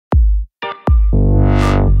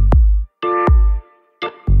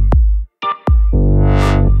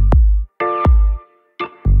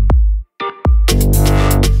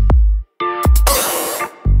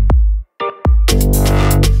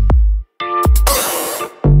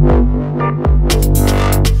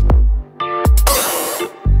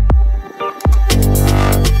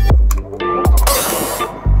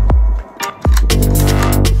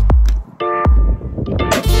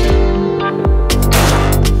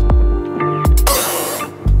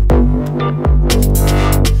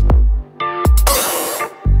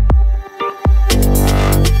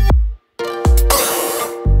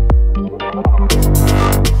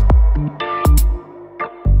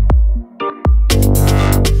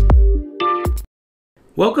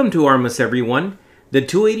Welcome to Armas, everyone. The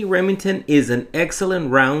 280 Remington is an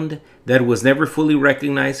excellent round that was never fully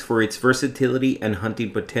recognized for its versatility and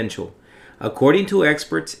hunting potential. According to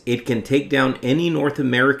experts, it can take down any North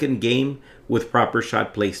American game with proper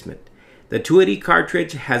shot placement. The 280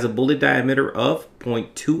 cartridge has a bullet diameter of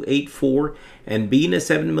 .284, and being a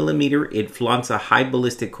 7mm, it flaunts a high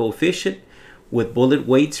ballistic coefficient with bullet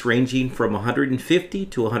weights ranging from 150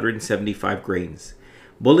 to 175 grains.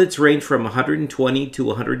 Bullets range from 120 to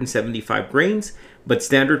 175 grains, but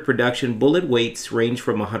standard production bullet weights range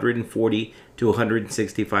from 140 to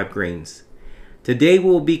 165 grains. Today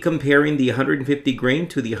we'll be comparing the 150 grain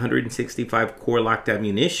to the 165 core-locked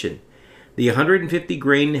ammunition. The 150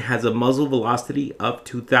 grain has a muzzle velocity of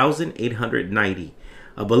 2,890,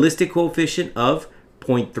 a ballistic coefficient of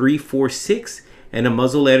 .346, and a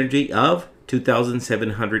muzzle energy of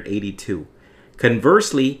 2,782.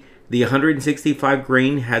 Conversely, the 165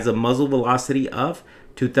 grain has a muzzle velocity of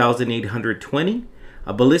 2,820,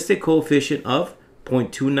 a ballistic coefficient of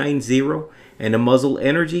 .290, and a muzzle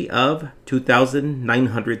energy of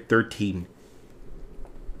 2,913.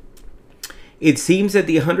 It seems that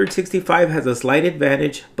the 165 has a slight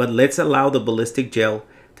advantage, but let's allow the ballistic gel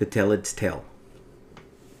to tell its tale.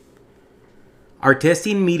 Our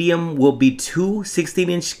testing medium will be two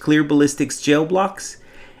 16-inch clear ballistics gel blocks.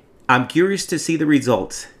 I'm curious to see the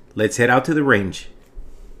results. Let's head out to the range.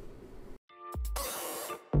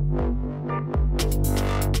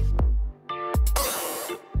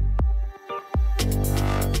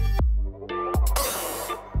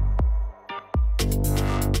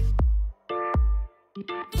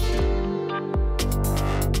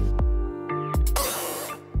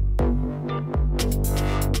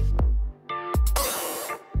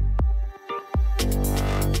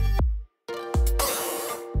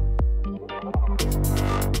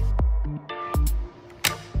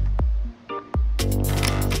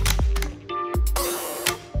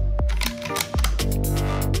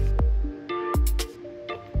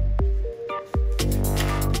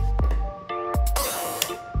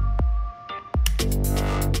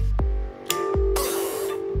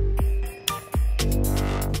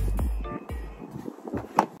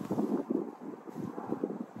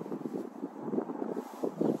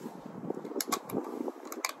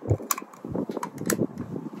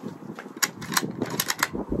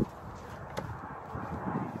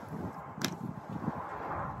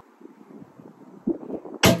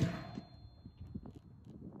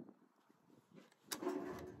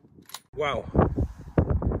 Wow,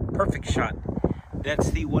 perfect shot. That's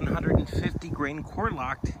the 150 grain core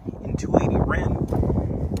locked in 280 Rem,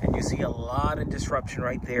 and you see a lot of disruption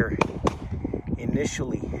right there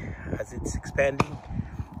initially as it's expanding,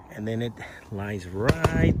 and then it lies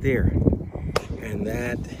right there, and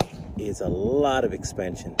that is a lot of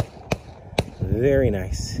expansion. Very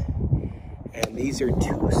nice. And these are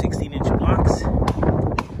two 16-inch blocks,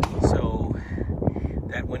 so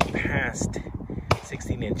that went past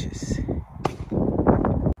 16 inches.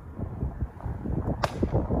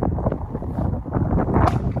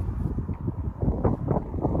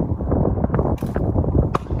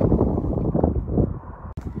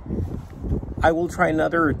 I will try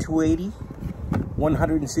another 280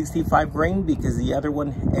 165 grain because the other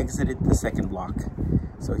one exited the second block.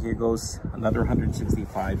 So here goes another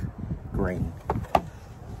 165 grain.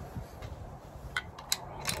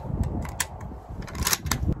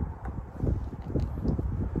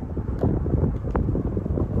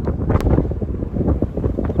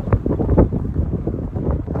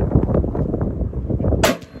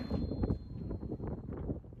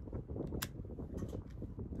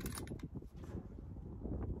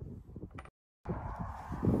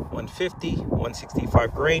 .150,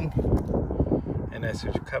 165 grain, and as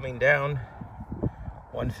you're coming down,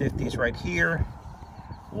 150 is right here,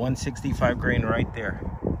 165 grain right there.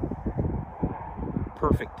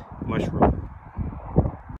 Perfect mushroom.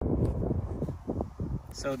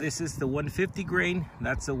 So this is the 150 grain,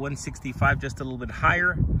 that's the 165, just a little bit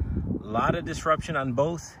higher. A lot of disruption on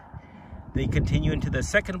both. They continue into the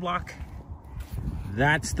second block.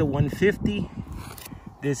 That's the 150.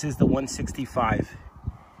 This is the 165.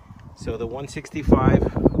 So the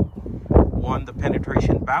 165 won the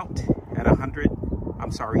penetration bout at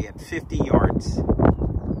 50 yards.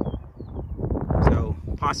 So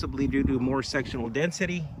possibly due to more sectional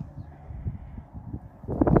density,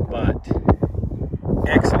 but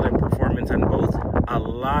excellent performance on both. A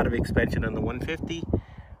lot of expansion on the 150,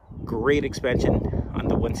 great expansion on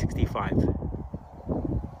the 165.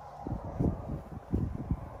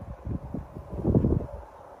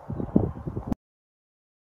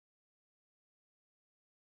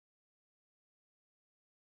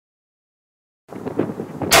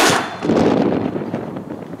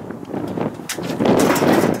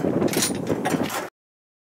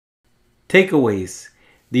 Takeaways.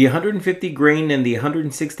 The 150 grain and the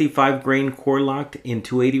 165 grain core locked in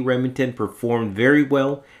 280 Remington performed very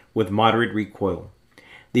well with moderate recoil.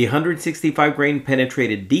 The 165 grain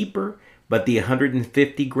penetrated deeper, but the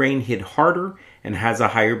 150 grain hit harder and has a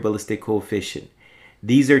higher ballistic coefficient.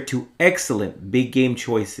 These are two excellent big game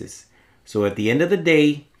choices. So at the end of the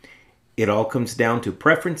day, it all comes down to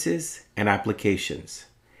preferences and applications.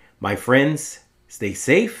 My friends, stay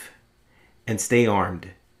safe and stay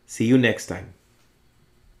armed. See you next time.